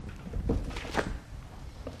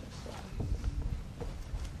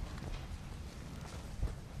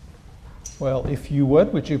Well, if you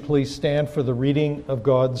would you please stand for the reading of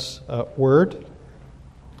God's Word?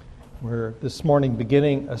 We're this morning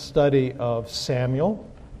beginning a study of Samuel.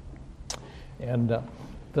 And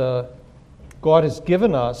God has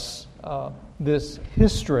given us this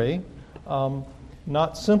history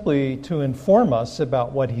not simply to inform us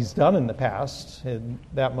about what He's done in the past, and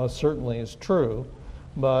that most certainly is true,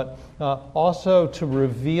 but also to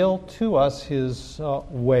reveal to us His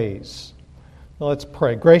ways. Let's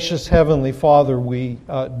pray. Gracious Heavenly Father, we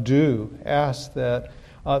do ask that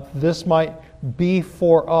this might be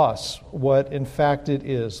for us what in fact it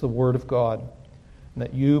is, the Word of God, and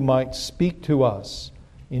that You might speak to us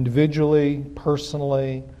individually,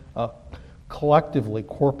 personally, collectively,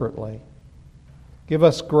 corporately. Give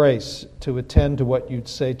us grace to attend to what You'd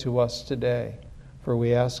say to us today, for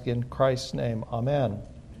we ask in Christ's name. Amen.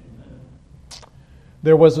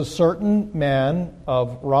 There was a certain man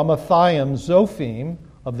of Ramathaim Zophim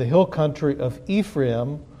of the hill country of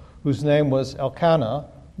Ephraim, whose name was Elkanah,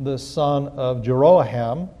 the son of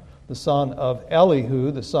Jeroham, the son of Elihu,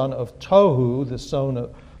 the son of Tohu, the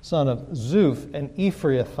son of Zuph, an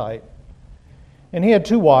Ephrathite. And he had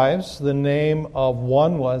two wives. The name of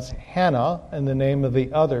one was Hannah, and the name of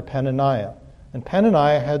the other Peninnah. And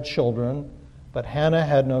Peninnah had children, but Hannah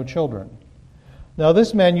had no children. Now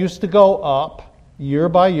this man used to go up year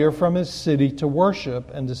by year from his city to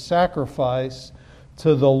worship and to sacrifice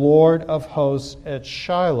to the Lord of hosts at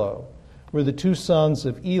Shiloh, where the two sons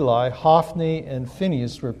of Eli, Hophni and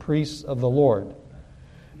Phinehas, were priests of the Lord.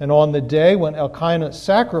 And on the day when Elkanah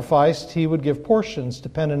sacrificed, he would give portions to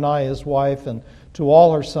Peninnah his wife and to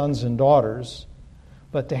all her sons and daughters.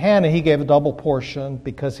 But to Hannah he gave a double portion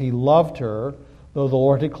because he loved her, though the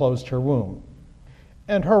Lord had closed her womb.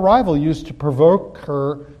 And her rival used to provoke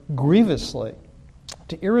her grievously,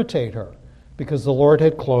 to irritate her, because the Lord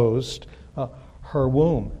had closed her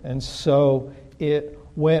womb. And so it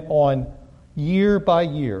went on year by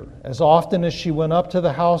year. As often as she went up to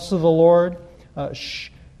the house of the Lord,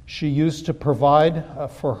 she used to provide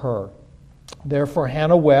for her. Therefore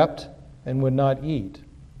Hannah wept and would not eat.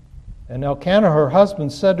 And Elkanah, her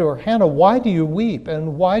husband, said to her, Hannah, why do you weep,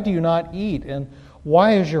 and why do you not eat, and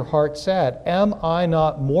why is your heart sad? Am I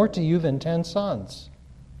not more to you than 10 sons?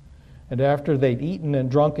 And after they'd eaten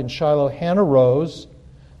and drunk in Shiloh, Hannah rose.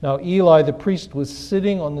 Now Eli the priest was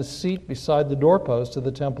sitting on the seat beside the doorpost of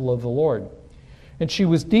the temple of the Lord. And she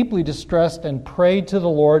was deeply distressed and prayed to the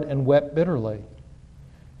Lord and wept bitterly.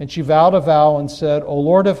 And she vowed a vow and said, O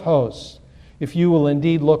Lord of hosts, if you will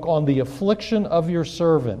indeed look on the affliction of your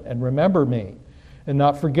servant and remember me, and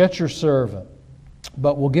not forget your servant,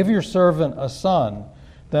 but will give your servant a son,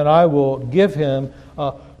 then I will give him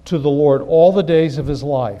to the Lord all the days of his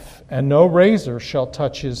life, and no razor shall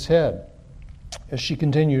touch his head. As she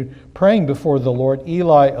continued praying before the Lord,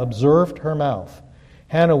 Eli observed her mouth.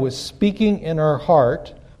 Hannah was speaking in her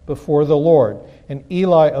heart before the Lord, and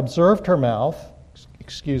Eli observed her mouth.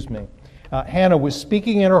 Hannah was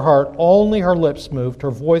speaking in her heart, only her lips moved, her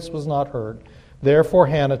voice was not heard. Therefore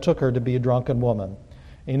Hannah took her to be a drunken woman.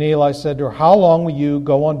 And Eli said to her, How long will you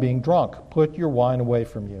go on being drunk? Put your wine away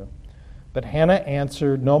from you. But Hannah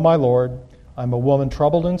answered, No, my Lord, I'm a woman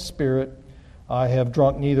troubled in spirit. I have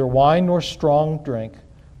drunk neither wine nor strong drink,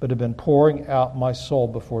 but have been pouring out my soul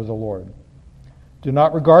before the Lord. Do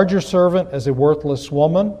not regard your servant as a worthless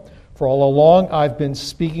woman, for all along I've been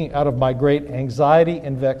speaking out of my great anxiety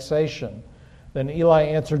and vexation. Then Eli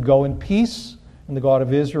answered, Go in peace, and the God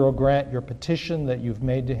of Israel grant your petition that you've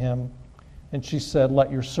made to him. And she said, Let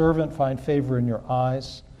your servant find favor in your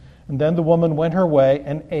eyes. And then the woman went her way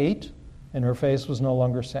and ate, and her face was no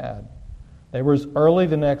longer sad. They rose early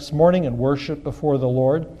the next morning and worshipped before the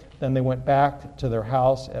Lord. Then they went back to their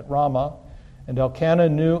house at Ramah. And Elkanah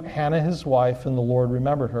knew Hannah his wife, and the Lord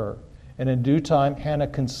remembered her. And in due time Hannah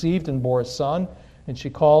conceived and bore a son, and she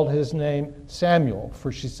called his name Samuel,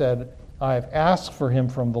 for she said, I have asked for him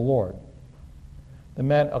from the Lord. The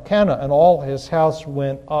man Elkanah and all his house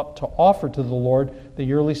went up to offer to the Lord the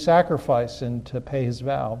yearly sacrifice and to pay his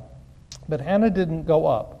vow. But Hannah didn't go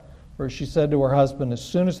up. For she said to her husband, As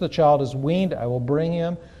soon as the child is weaned, I will bring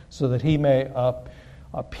him, so that he may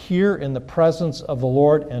appear in the presence of the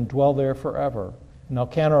Lord and dwell there forever. And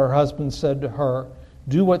Elkanah, her husband, said to her,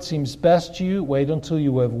 Do what seems best to you. Wait until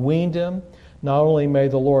you have weaned him. Not only may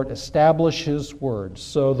the Lord establish his word.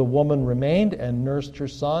 So the woman remained and nursed her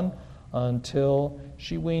son until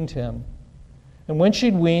she weaned him. And when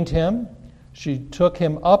she'd weaned him, she took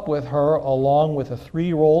him up with her along with a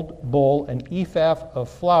 3-year-old bull, an ephah of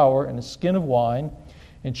flour, and a skin of wine,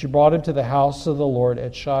 and she brought him to the house of the Lord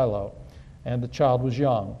at Shiloh. And the child was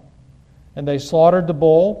young. And they slaughtered the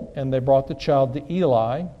bull, and they brought the child to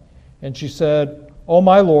Eli. And she said, "O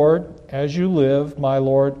my Lord, as you live, my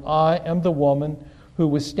Lord, I am the woman who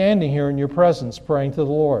was standing here in your presence praying to the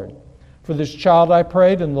Lord. For this child I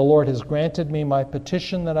prayed, and the Lord has granted me my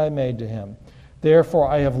petition that I made to him. Therefore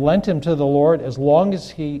I have lent him to the Lord. As long as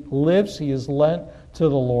he lives, he is lent to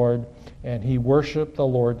the Lord." And he worshiped the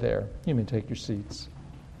Lord there. You may take your seats.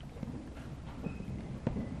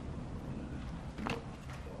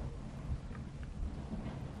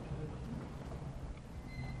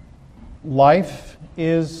 Life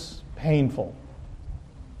is painful.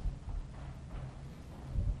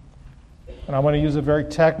 And I want to use a very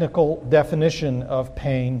technical definition of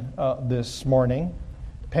pain this morning.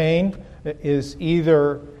 Pain is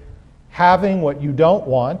either having what you don't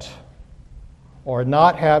want or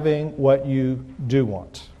not having what you do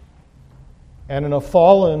want. And in a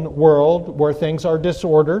fallen world where things are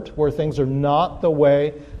disordered, where things are not the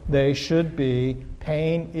way they should be,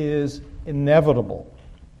 pain is inevitable.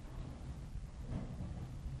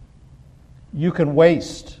 You can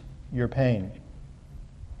waste your pain.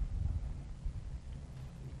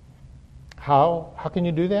 How can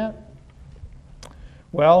you do that?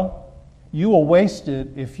 Well, you will waste it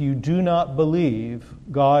if you do not believe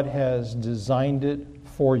God has designed it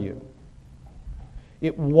for you.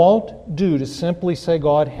 It won't do to simply say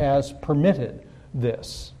God has permitted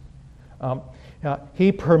this.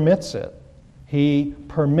 He permits it. He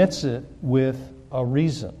permits it with a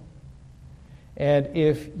reason. And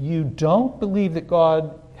if you don't believe that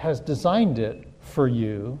God has designed it for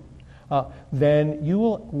you, then you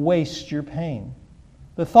will waste your pain.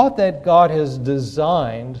 The thought that God has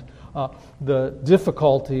designed the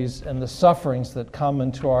difficulties and the sufferings that come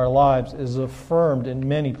into our lives is affirmed in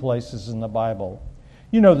many places in the Bible.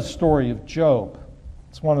 You know the story of Job.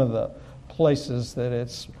 It's one of the places that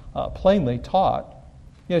it's plainly taught.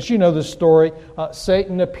 Yes, you know the story.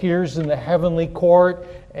 Satan appears in the heavenly court,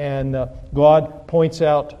 and God points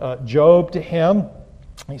out Job to him.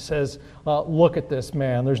 He says, "Look at this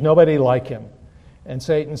man. There's nobody like him." And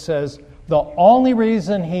Satan says, "The only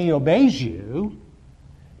reason he obeys you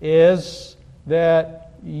is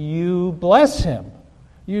that you bless him.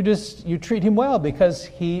 You treat him well because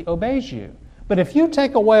he obeys you. But if you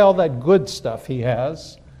take away all that good stuff he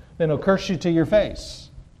has, then he'll curse you to your face."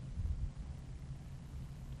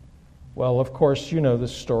 Well, of course, you know the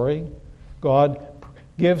story. God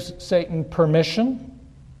gives Satan permission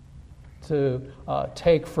to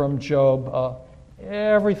take from Job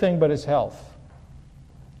everything but his health.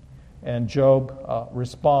 And Job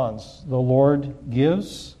responds, "The Lord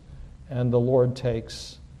gives, and the Lord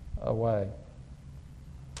takes away."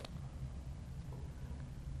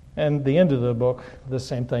 And the end of the book, the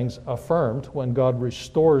same thing's affirmed. When God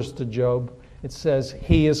restores to Job, it says,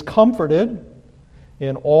 "He is comforted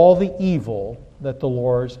in all the evil that the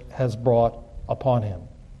Lord has brought upon him."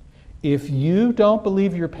 If you don't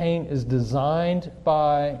believe your pain is designed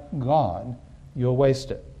by God, you'll waste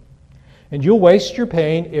it. And you'll waste your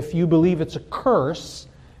pain if you believe it's a curse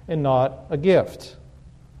and not a gift.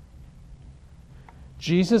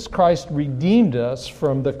 Jesus Christ redeemed us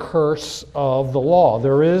from the curse of the law.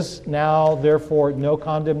 There is now, therefore, no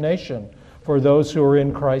condemnation for those who are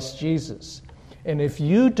in Christ Jesus. And if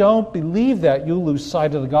you don't believe that, you'll lose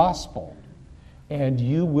sight of the gospel, and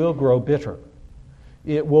you will grow bitter.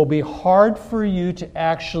 It will be hard for you to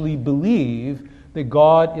actually believe that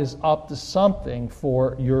God is up to something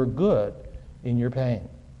for your good in your pain.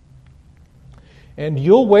 And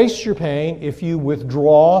you'll waste your pain if you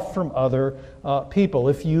withdraw from other people,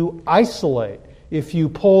 if you isolate, if you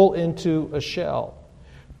pull into a shell.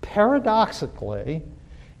 Paradoxically,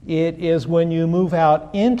 it is when you move out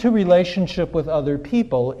into relationship with other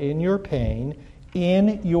people in your pain,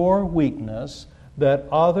 in your weakness, that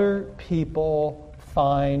other people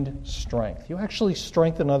find strength. You actually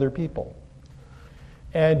strengthen other people.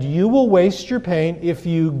 And you will waste your pain if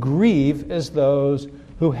you grieve as those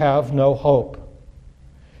who have no hope.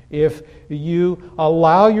 If you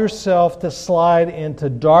allow yourself to slide into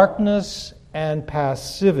darkness and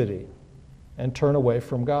passivity and turn away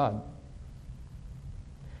from God.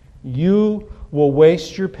 You will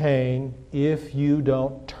waste your pain if you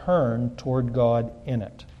don't turn toward God in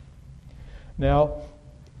it. Now,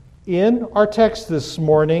 in our text this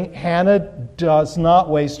morning, Hannah does not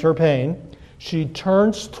waste her pain. She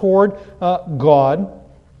turns toward God,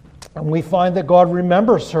 and we find that God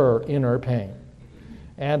remembers her in her pain.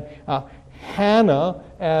 And Hannah,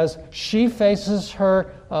 as she faces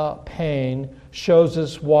her pain, shows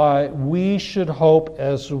us why we should hope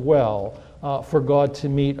as well for God to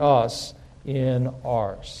meet us in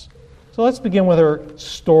ours. So let's begin with her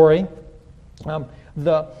story.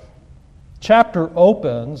 The chapter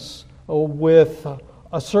opens with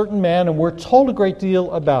a certain man, and we're told a great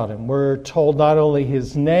deal about him. We're told not only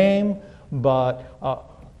his name, but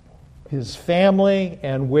his family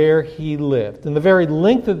and where he lived. And the very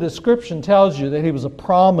length of the description tells you that he was a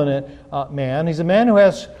prominent man. He's a man who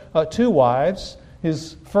has two wives.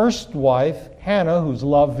 His first wife, Hannah, who's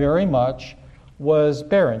loved very much, was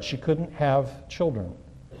barren. She couldn't have children.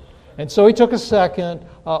 And so he took a second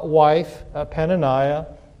wife, Peninnah,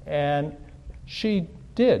 and she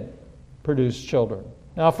did produce children.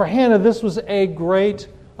 Now for Hannah, this was a great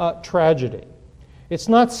tragedy. It's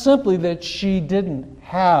not simply that she didn't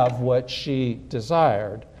have what she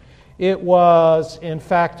desired. It was, in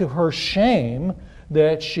fact, to her shame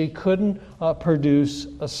that she couldn't produce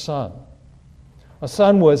a son. A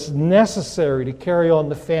son was necessary to carry on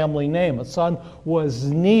the family name. A son was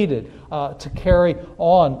needed to carry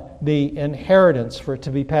on the inheritance for it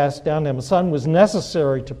to be passed down to them. A son was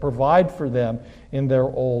necessary to provide for them in their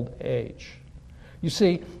old age. You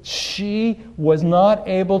see, she was not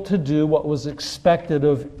able to do what was expected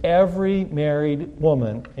of every married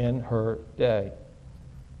woman in her day.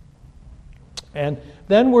 And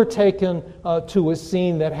then we're taken to a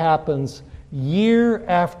scene that happens year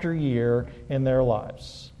after year in their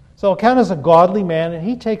lives. So Elkanah's a godly man, and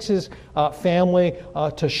he takes his family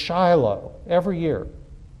to Shiloh every year.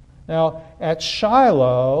 Now, at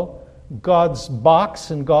Shiloh, God's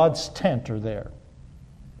box and God's tent are there.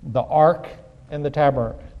 The ark and the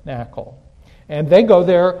tabernacle. And they go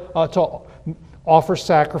there to offer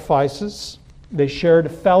sacrifices. They shared a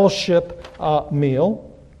fellowship meal.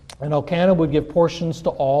 And Elkanah would give portions to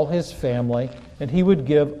all his family, and he would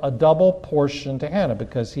give a double portion to Hannah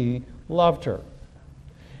because he loved her.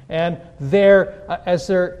 And as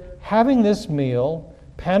they're having this meal,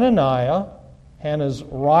 Peninnah, Hannah's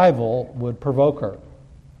rival, would provoke her.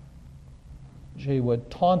 She would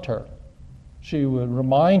taunt her. She would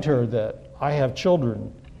remind her that I have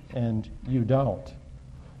children and you don't.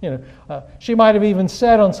 She might have even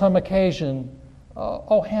said on some occasion,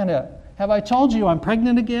 "Oh, Hannah, have I told you I'm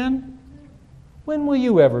pregnant again? When will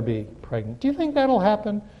you ever be pregnant? Do you think that'll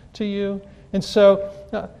happen to you?" And so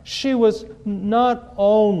she was not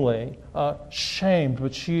only shamed,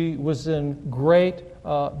 but she was in great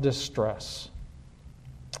distress.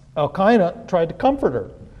 Elkanah tried to comfort her.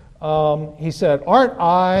 He said, "Aren't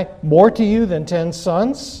I more to you than 10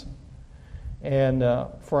 sons?" And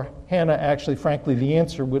for Hannah, actually, frankly, the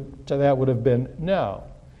answer to that would have been no.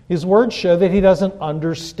 His words show that he doesn't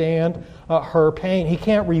understand her pain. He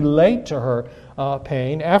can't relate to her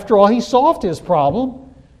pain. After all, he solved his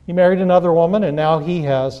problem. He married another woman, and now he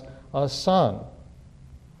has a son.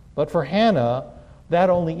 But for Hannah, that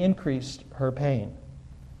only increased her pain.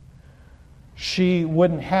 She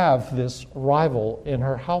wouldn't have this rival in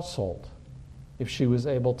her household if she was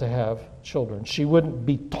able to have children. She wouldn't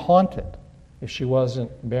be taunted if she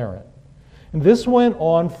wasn't barren. And this went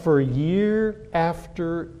on for year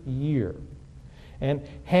after year. And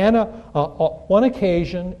Hannah, on one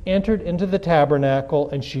occasion, entered into the tabernacle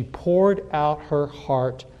and she poured out her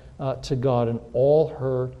heart to God in all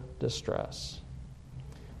her distress.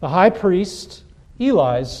 The high priest,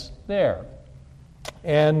 Eli's there,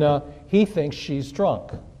 and he thinks she's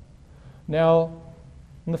drunk. Now,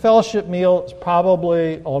 in the fellowship meal, it's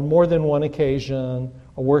probably on more than one occasion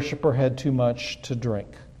a worshiper had too much to drink.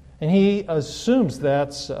 And he assumes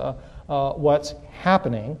that's what's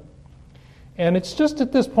happening. And it's just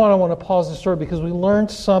at this point I want to pause the story because we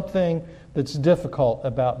learned something that's difficult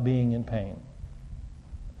about being in pain.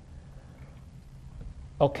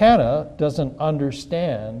 Elkanah doesn't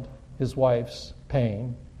understand his wife's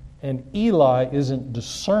pain, and Eli isn't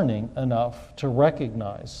discerning enough to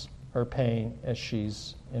recognize her pain as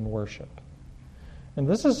she's in worship. And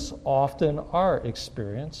this is often our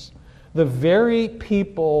experience. The very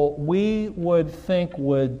people we would think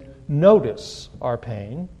would notice our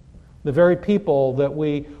pain, the very people that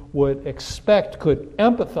we would expect could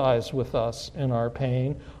empathize with us in our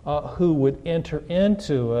pain, who would enter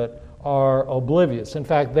into it, are oblivious. In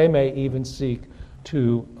fact, they may even seek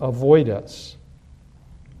to avoid us.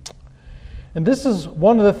 And this is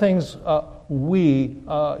one of the things we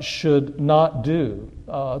should not do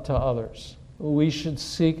to others. We should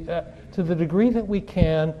seek, to the degree that we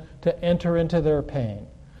can, to enter into their pain,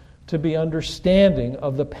 to be understanding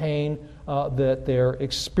of the pain that they're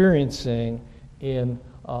experiencing in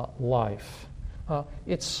life.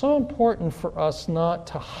 It's so important for us not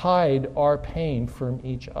to hide our pain from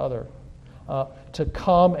each other, to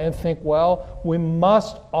come and think, well, we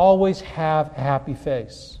must always have a happy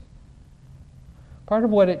face. Part of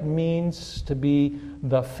what it means to be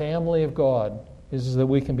the family of God is that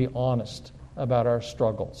we can be honest about our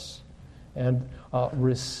struggles. and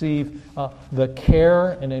receive the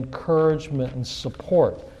care and encouragement and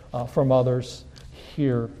support from others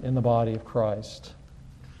here in the body of Christ.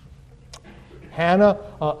 Hannah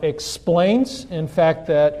explains, in fact,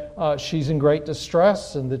 that she's in great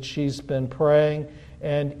distress and that she's been praying,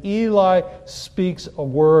 and Eli speaks a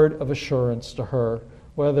word of assurance to her,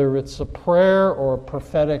 whether it's a prayer or a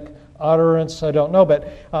prophetic utterance, I don't know,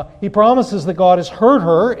 but he promises that God has heard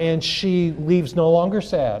her and she leaves no longer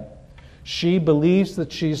sad. She believes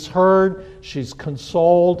that she's heard, she's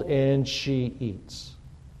consoled, and she eats.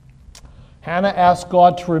 Hannah asked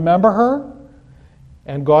God to remember her,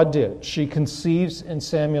 and God did. She conceives and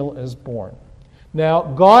Samuel is born. Now,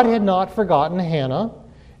 God had not forgotten Hannah,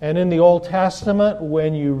 and in the Old Testament,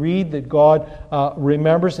 when you read that God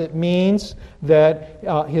remembers, it means that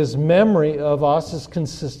His memory of us is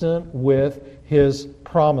consistent with His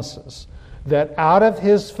promises. That out of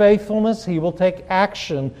His faithfulness, He will take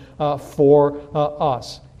action for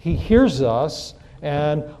us. He hears us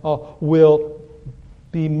and will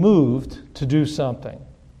be moved to do something.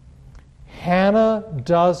 Hannah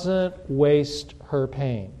doesn't waste her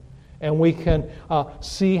pain. And we can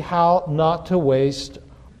see how not to waste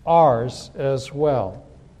ours as well.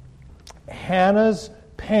 Hannah's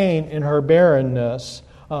pain in her barrenness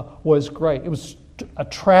was great. It was a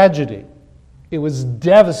tragedy. It was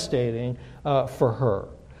devastating for her.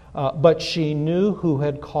 But she knew who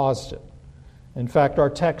had caused it. In fact, our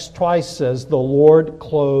text twice says, the Lord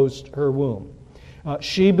closed her womb.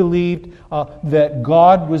 She believed that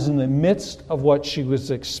God was in the midst of what she was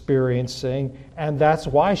experiencing, and that's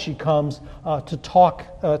why she comes to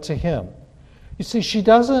talk to Him. You see, she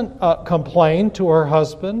doesn't complain to her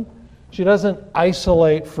husband. She doesn't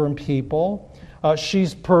isolate from people.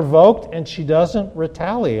 She's provoked, and she doesn't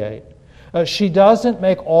retaliate. She doesn't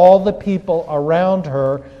make all the people around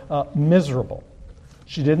her miserable.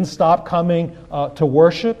 She didn't stop coming to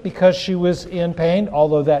worship because she was in pain,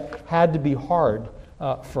 although that had to be hard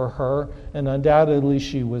for her, and undoubtedly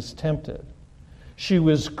she was tempted. She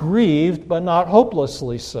was grieved, but not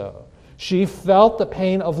hopelessly so. She felt the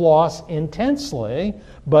pain of loss intensely,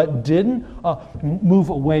 but didn't move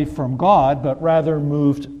away from God, but rather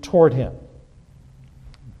moved toward Him.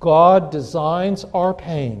 God designs our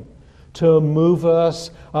pain to move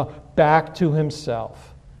us back to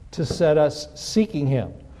Himself, to set us seeking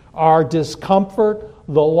Him. Our discomfort,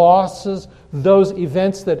 the losses, those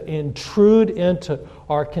events that intrude into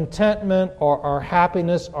our contentment or our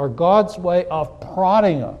happiness are God's way of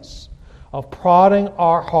prodding us, of prodding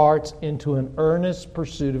our hearts into an earnest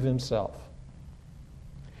pursuit of Himself.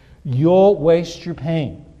 You'll waste your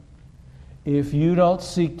pain if you don't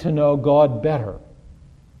seek to know God better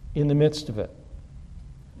in the midst of it.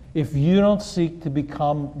 If you don't seek to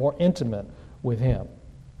become more intimate with Him.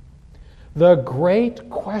 The great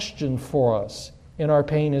question for us in our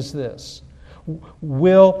pain is this: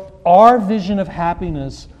 will our vision of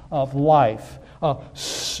happiness of life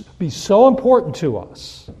be so important to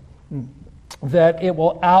us that it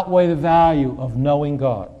will outweigh the value of knowing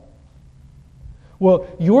God? Well,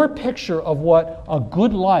 your picture of what a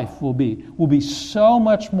good life will be so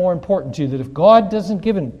much more important to you that if God doesn't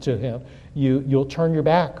give it to Him, you'll turn your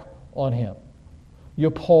back on Him.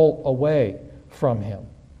 You'll pull away from Him.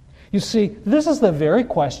 You see, this is the very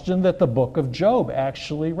question that the book of Job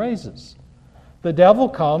actually raises. The devil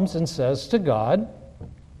comes and says to God,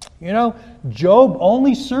 you know, Job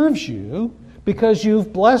only serves you because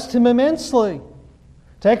you've blessed him immensely.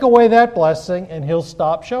 Take away that blessing and he'll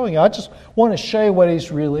stop showing you. I just want to show you what he's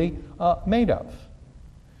really made of.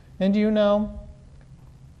 And you know,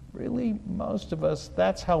 really, most of us,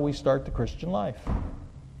 that's how we start the Christian life.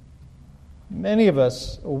 Many of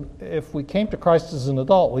us, if we came to Christ as an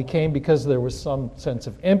adult, we came because there was some sense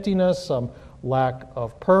of emptiness, some lack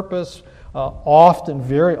of purpose. Often,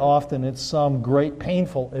 very often, it's some great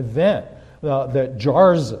painful event that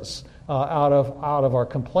jars us out of our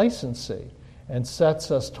complacency and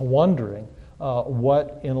sets us to wondering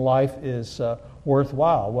what in life is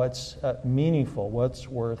worthwhile, what's meaningful, what's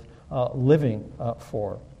worth living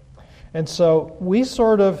for. And so we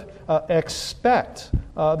sort of expect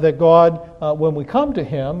that God, when we come to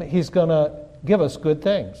Him, He's going to give us good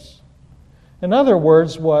things. In other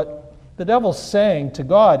words, what the devil's saying to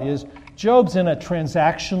God is, Job's in a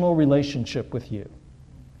transactional relationship with you.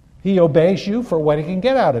 He obeys you for what he can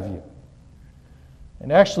get out of you.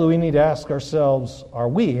 And actually, we need to ask ourselves, are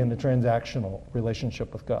we in a transactional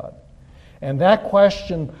relationship with God? And that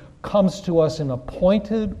question comes to us in a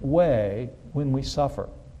pointed way when we suffer.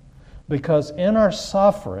 Because in our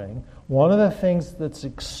suffering, one of the things that's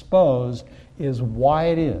exposed is why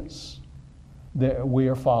it is that we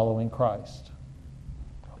are following Christ.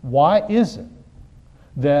 Why is it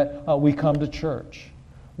that we come to church?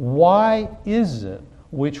 Why is it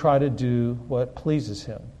we try to do what pleases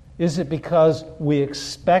Him? Is it because we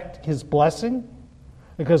expect His blessing?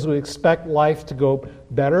 Because we expect life to go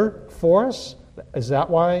better for us? Is that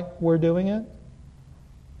why we're doing it?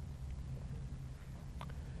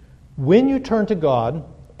 When you turn to God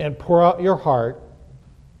and pour out your heart,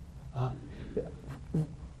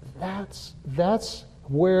 that's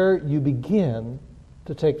where you begin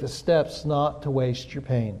to take the steps not to waste your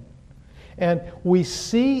pain. And we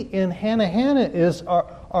see in Hannah is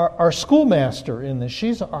our schoolmaster in this.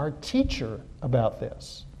 She's our teacher about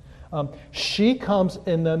this. She comes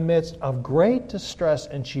in the midst of great distress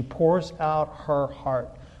and she pours out her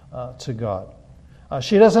heart to God.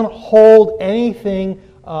 She doesn't hold anything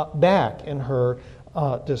back in her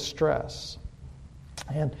distress.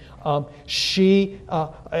 And she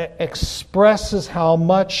expresses how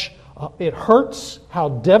much it hurts, how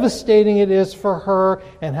devastating it is for her,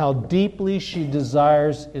 and how deeply she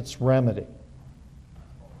desires its remedy.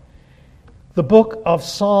 The book of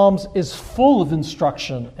Psalms is full of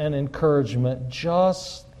instruction and encouragement,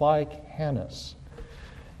 just like Hannah's.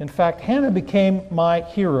 In fact, Hannah became my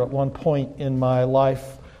hero at one point in my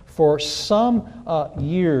life. For some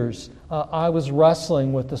years, I was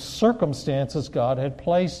wrestling with the circumstances God had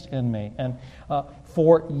placed in me. And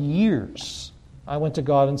for years, I went to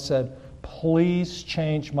God and said, please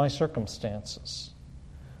change my circumstances.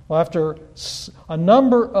 Well, after a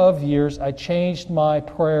number of years, I changed my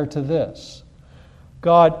prayer to this: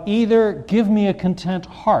 God, either give me a content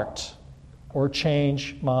heart or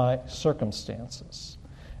change my circumstances.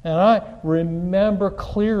 And I remember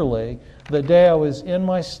clearly the day I was in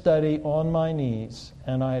my study on my knees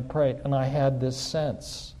and I had prayed and I had this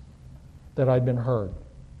sense that I'd been heard.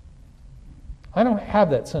 I don't have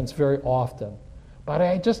that sense very often, but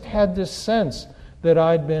I just had this sense that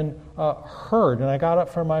I'd been heard, and I got up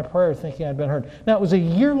from my prayer thinking I'd been heard. Now, it was a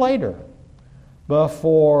year later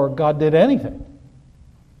before God did anything.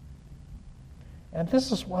 And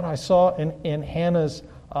this is what I saw in Hannah's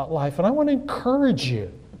life, and I want to encourage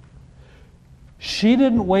you. She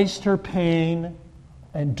didn't waste her pain,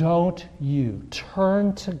 and don't you.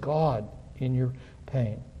 Turn to God in your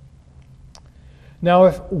pain. Now,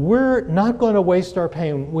 if we're not going to waste our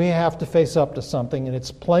pain, we have to face up to something, and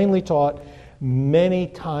it's plainly taught many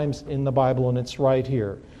times in the Bible, and it's right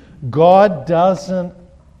here. God doesn't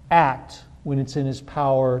act when it's in His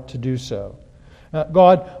power to do so.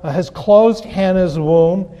 God has closed Hannah's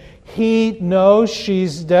womb. He knows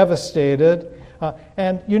she's devastated.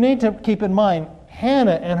 And you need to keep in mind,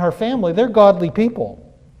 Hannah and her family, they're godly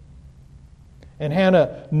people. And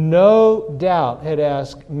Hannah, no doubt, had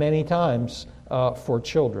asked many times for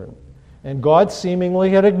children. And God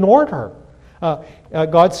seemingly had ignored her.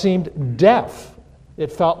 God seemed deaf.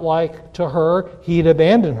 It felt like to her He'd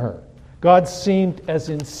abandoned her. God seemed as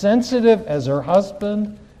insensitive as her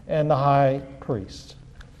husband and the high priest.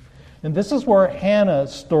 And this is where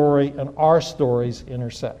Hannah's story and our stories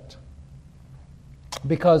intersect.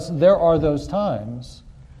 Because there are those times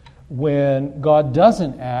when God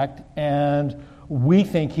doesn't act and we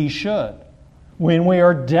think He should. When we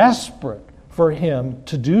are desperate for Him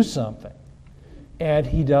to do something and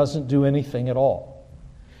He doesn't do anything at all.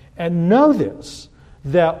 And know this,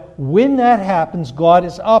 that when that happens, God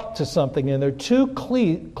is up to something. And there are two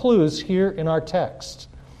clues here in our text.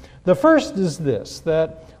 The first is this,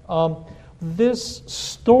 that this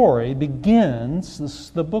story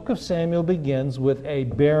begins, the book of Samuel begins with a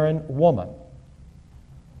barren woman.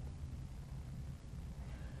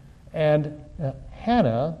 And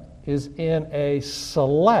Hannah is in a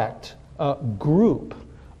select group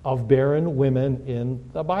of barren women in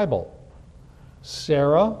the Bible.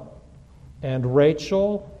 Sarah and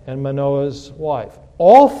Rachel and Manoah's wife.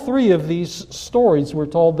 All three of these stories were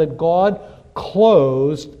told that God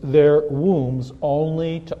closed their wombs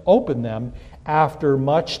only to open them after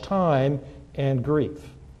much time and grief.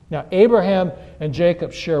 Now, Abraham and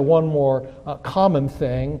Jacob share one more common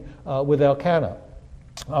thing with Elkanah.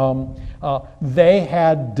 They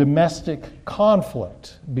had domestic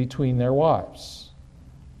conflict between their wives.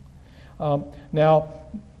 Now,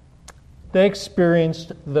 they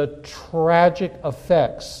experienced the tragic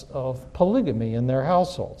effects of polygamy in their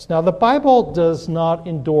households. Now, the Bible does not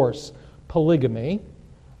endorse polygamy,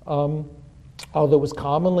 although it was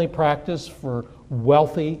commonly practiced for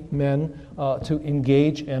wealthy men to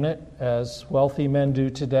engage in it, as wealthy men do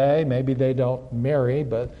today. Maybe they don't marry,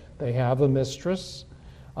 but they have a mistress.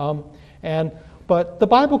 But the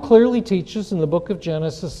Bible clearly teaches in the book of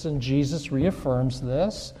Genesis, and Jesus reaffirms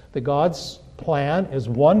this, that God's plan is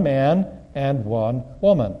one man and one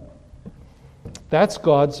woman. That's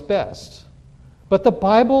God's best. But the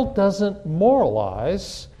Bible doesn't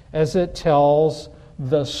moralize as it tells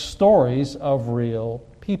the stories of real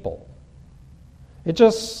people. It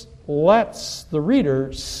just lets the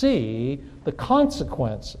reader see the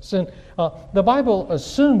consequences. And the Bible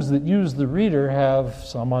assumes that you as the reader have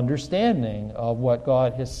some understanding of what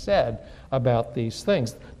God has said about these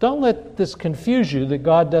things. Don't let this confuse you that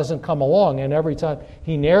God doesn't come along and every time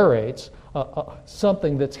he narrates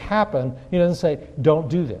something that's happened, he doesn't say, don't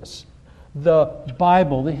do this. The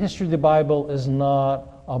Bible, the history of the Bible is not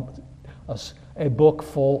a book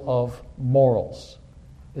full of morals.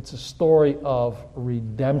 It's a story of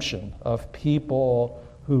redemption, of people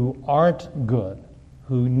who aren't good,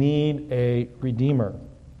 who need a redeemer.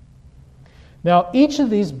 Now, each of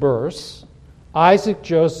these births, Isaac,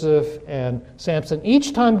 Joseph, and Samson,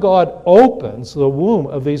 each time God opens the womb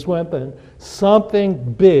of these women,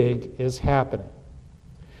 something big is happening.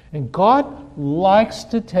 And God likes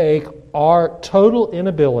to take our total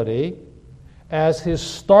inability as his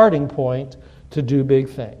starting point to do big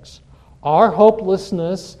things. Our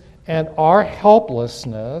hopelessness and our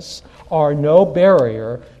helplessness are no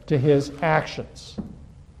barrier to his actions.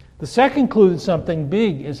 The second clue that something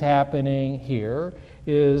big is happening here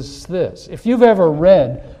is this. If you've ever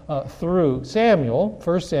read through Samuel,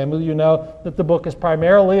 1 Samuel, you know that the book is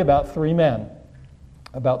primarily about three men,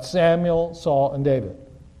 about Samuel, Saul, and David.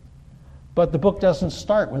 But the book doesn't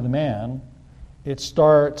start with a man. It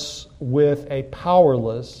starts with a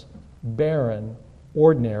powerless, barren,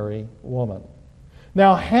 ordinary woman.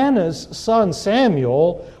 Now, Hannah's son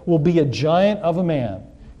Samuel will be a giant of a man.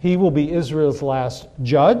 He will be Israel's last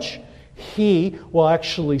judge. He will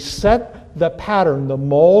actually set the pattern, the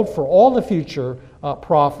mold for all the future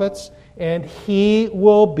prophets, and he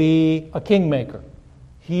will be a kingmaker.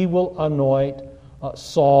 He will anoint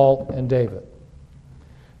Saul and David.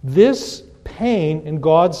 This pain in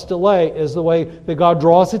God's delay is the way that God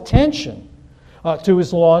draws attention to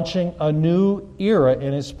his launching a new era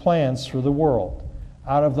in his plans for the world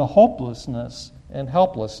out of the hopelessness and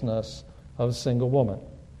helplessness of a single woman.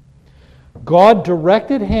 God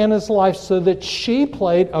directed Hannah's life so that she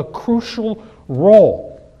played a crucial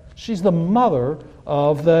role. She's the mother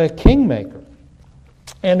of the kingmaker.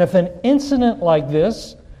 And if an incident like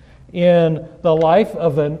this in the life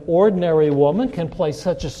of an ordinary woman can play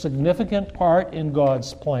such a significant part in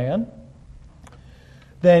God's plan,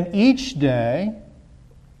 then each day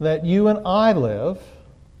that you and I live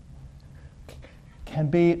can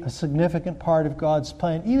be a significant part of God's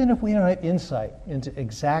plan, even if we don't have insight into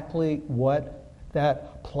exactly what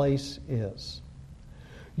that place is.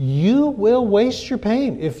 You will waste your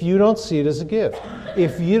pain if you don't see it as a gift.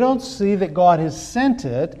 If you don't see that God has sent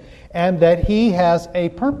it and that he has a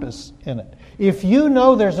purpose in it. If you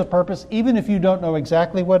know there's a purpose, even if you don't know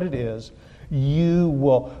exactly what it is, you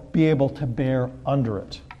will be able to bear under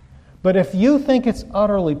it. But if you think it's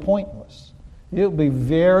utterly pointless, it will be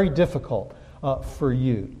very difficult for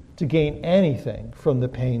you to gain anything from the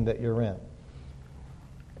pain that you're in.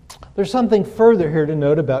 There's something further here to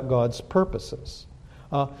note about God's purposes.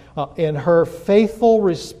 In her faithful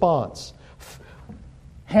response,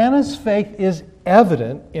 Hannah's faith is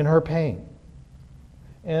evident in her pain.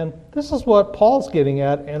 And this is what Paul's getting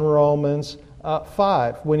at in Romans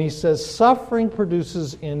 5 when he says, suffering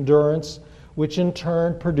produces endurance, which in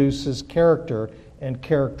turn produces character, and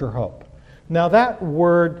character hope. Now that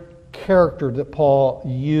word character that Paul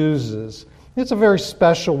uses, it's a very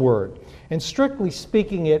special word. And strictly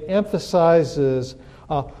speaking, it emphasizes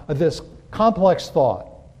this complex thought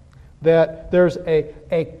that there's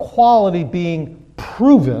a quality being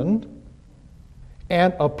proven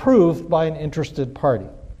and approved by an interested party.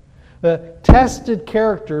 The tested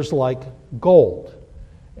character's like gold,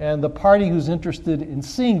 and the party who's interested in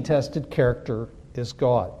seeing tested character is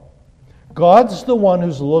God. God's the one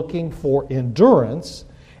who's looking for endurance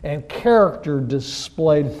and character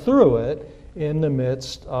displayed through it in the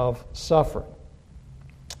midst of suffering.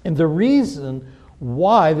 And the reason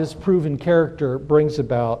why this proven character brings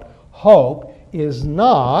about hope is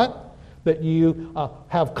not that you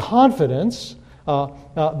have confidence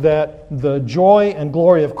that the joy and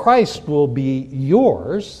glory of Christ will be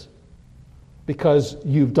yours because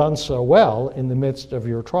you've done so well in the midst of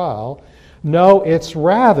your trial. No, it's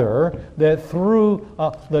rather that through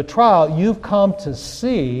the trial you've come to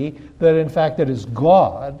see that in fact it is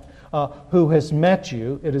God who has met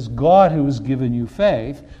you, it is God who has given you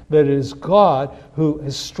faith, that it is God who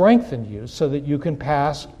has strengthened you so that you can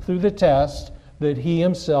pass through the test that He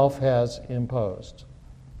Himself has imposed.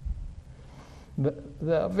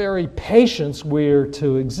 The very patience we're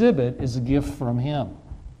to exhibit is a gift from Him.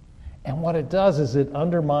 And what it does is it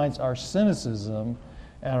undermines our cynicism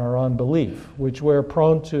and our unbelief, which we're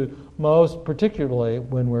prone to most, particularly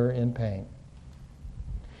when we're in pain.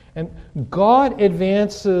 And God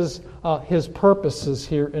advances His purposes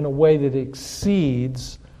here in a way that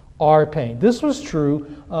exceeds our pain. This was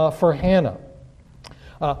true for Hannah.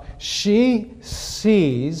 She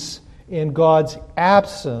sees in God's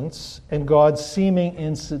absence and God's seeming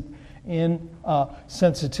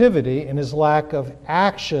insensitivity and His lack of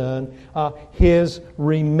action, His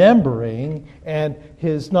remembering and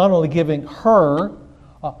His not only giving her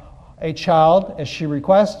a child as she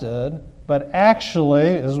requested, but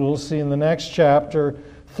actually, as we'll see in the next chapter,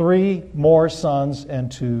 3 more sons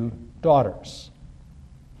and 2 daughters.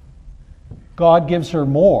 God gives her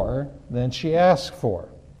more than she asked for.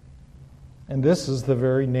 And this is the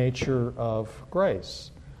very nature of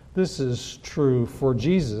grace. This is true for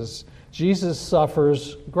Jesus. Jesus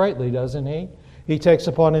suffers greatly, doesn't He? He takes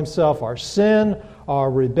upon Himself our sin, our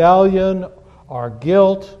rebellion, our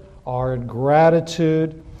guilt, our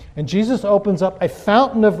ingratitude. And Jesus opens up a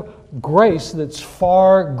fountain of grace that's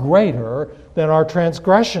far greater than our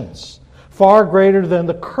transgressions, far greater than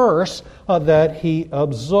the curse that He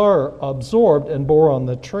absorbed and bore on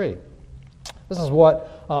the tree. This is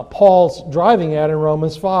what Paul's driving at in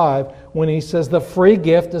Romans 5 when he says the free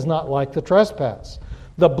gift is not like the trespass.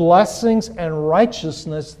 The blessings and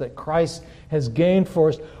righteousness that Christ has gained for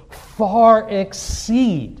us far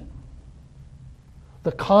exceed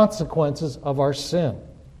the consequences of our sin.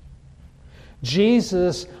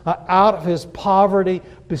 Jesus, out of His poverty,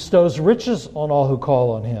 bestows riches on all who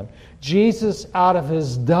call on Him. Jesus, out of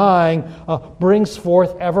His dying, brings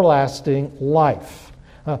forth everlasting life.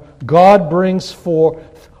 God brings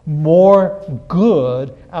forth more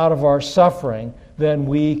good out of our suffering than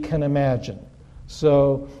we can imagine.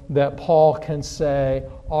 So that Paul can say,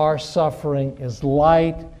 our suffering is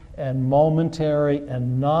light and momentary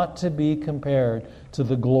and not to be compared to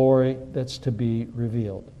the glory that's to be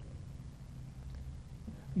revealed.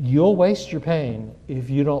 You'll waste your pain if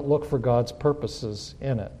you don't look for God's purposes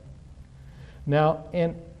in it. Now,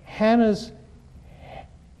 in Hannah's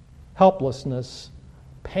helplessness,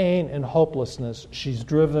 pain, and hopelessness, she's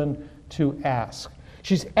driven to ask.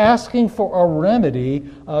 She's asking for a remedy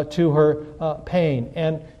to her pain.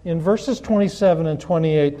 And in verses 27 and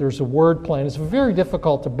 28, there's a word play. And it's very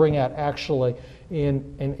difficult to bring out actually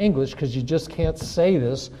in English because you just can't say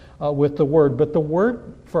this with the word. But the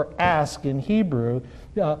word for ask in Hebrew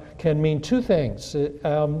can mean 2 things.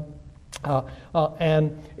 And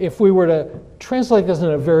if we were to translate this in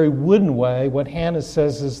a very wooden way, what Hannah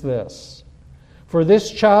says is this: "For this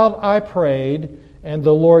child I prayed, and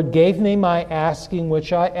the Lord gave me my asking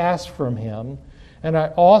which I asked from Him, and I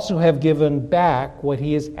also have given back what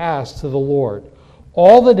he has asked to the Lord.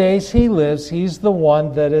 All the days he lives, he's the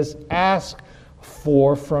one that is asked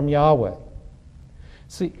for from Yahweh."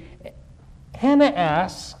 See, Hannah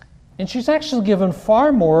asks, and she's actually given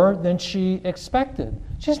far more than she expected.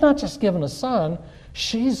 She's not just given a son,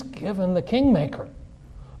 she's given the kingmaker,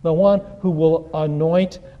 the one who will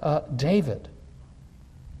anoint David.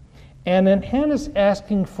 And in Hannah's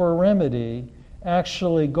asking for a remedy,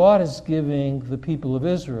 actually God is giving the people of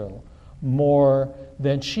Israel more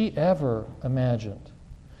than she ever imagined.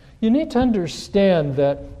 You need to understand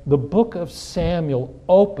that the book of Samuel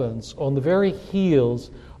opens on the very heels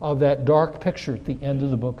of that dark picture at the end of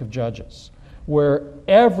the book of Judges, where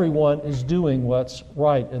everyone is doing what's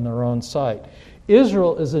right in their own sight.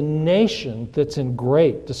 Israel is a nation that's in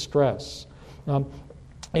great distress.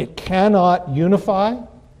 It cannot unify.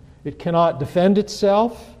 It cannot defend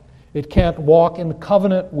itself. It can't walk in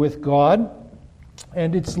covenant with God.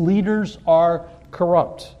 And its leaders are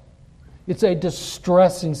corrupt. It's a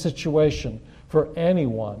distressing situation for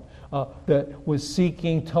anyone that was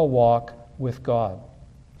seeking to walk with God.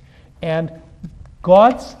 And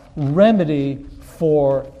God's remedy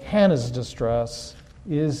for Hannah's distress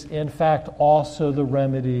is, in fact, also the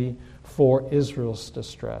remedy for Israel's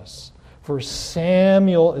distress. For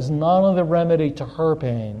Samuel is not only the remedy to her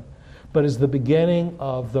pain, but is the beginning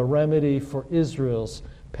of the remedy for Israel's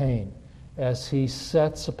pain as he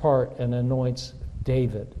sets apart and anoints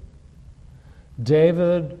David.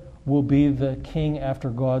 David will be the king after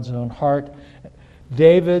God's own heart.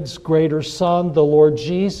 David's greater son, the Lord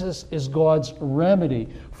Jesus, is God's remedy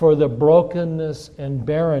for the brokenness and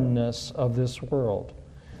barrenness of this world.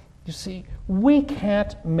 You see, we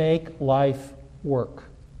can't make life work.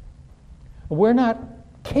 We're not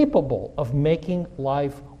capable of making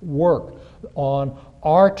life work on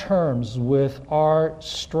our terms with our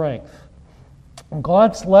strength.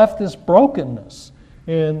 God's left this brokenness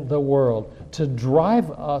in the world. to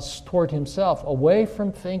drive us toward Himself, away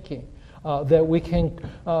from thinking that we can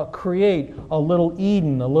create a little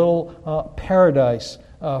Eden, a little paradise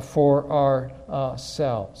for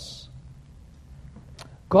ourselves.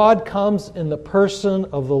 God comes in the person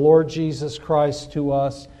of the Lord Jesus Christ to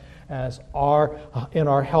us as in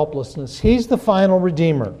our helplessness. He's the final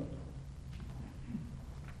Redeemer.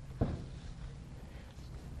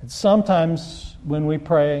 And sometimes when we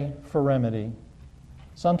pray for remedy,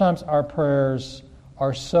 sometimes our prayers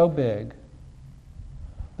are so big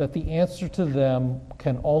that the answer to them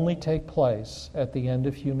can only take place at the end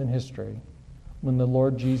of human history, when the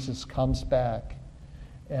Lord Jesus comes back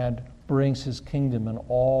and brings His kingdom in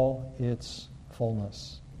all its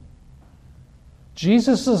fullness.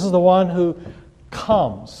 Jesus is the one who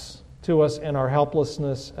comes to us in our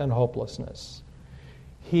helplessness and hopelessness.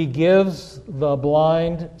 He gives the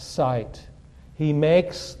blind sight. He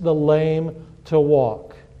makes the lame to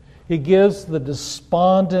walk. He gives the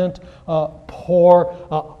despondent poor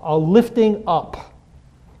a lifting up.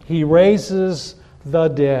 He raises the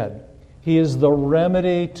dead. He is the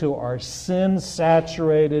remedy to our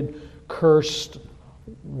sin-saturated, cursed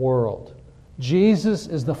world. Jesus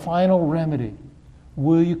is the final remedy.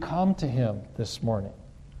 Will you come to Him this morning?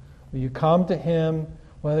 Will you come to Him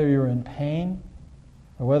whether you're in pain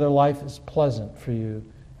or whether life is pleasant for you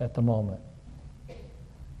at the moment?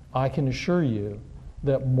 I can assure you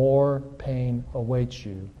that more pain awaits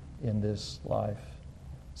you in this life.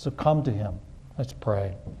 So come to Him. Let's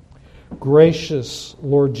pray. Gracious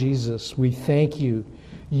Lord Jesus, we thank You.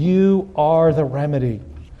 You are the remedy.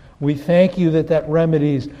 We thank You that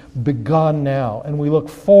remedy's begun now, and we look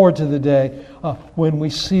forward to the day when we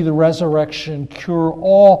see the resurrection cure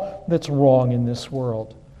all that's wrong in this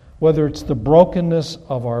world, whether it's the brokenness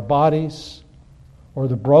of our bodies or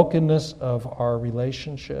the brokenness of our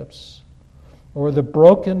relationships or the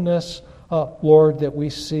brokenness, Lord, that we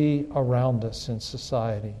see around us in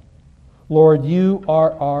society. Lord, You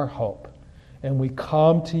are our hope, and we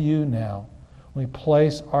come to You now. We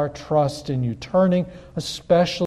place our trust in You, turning especially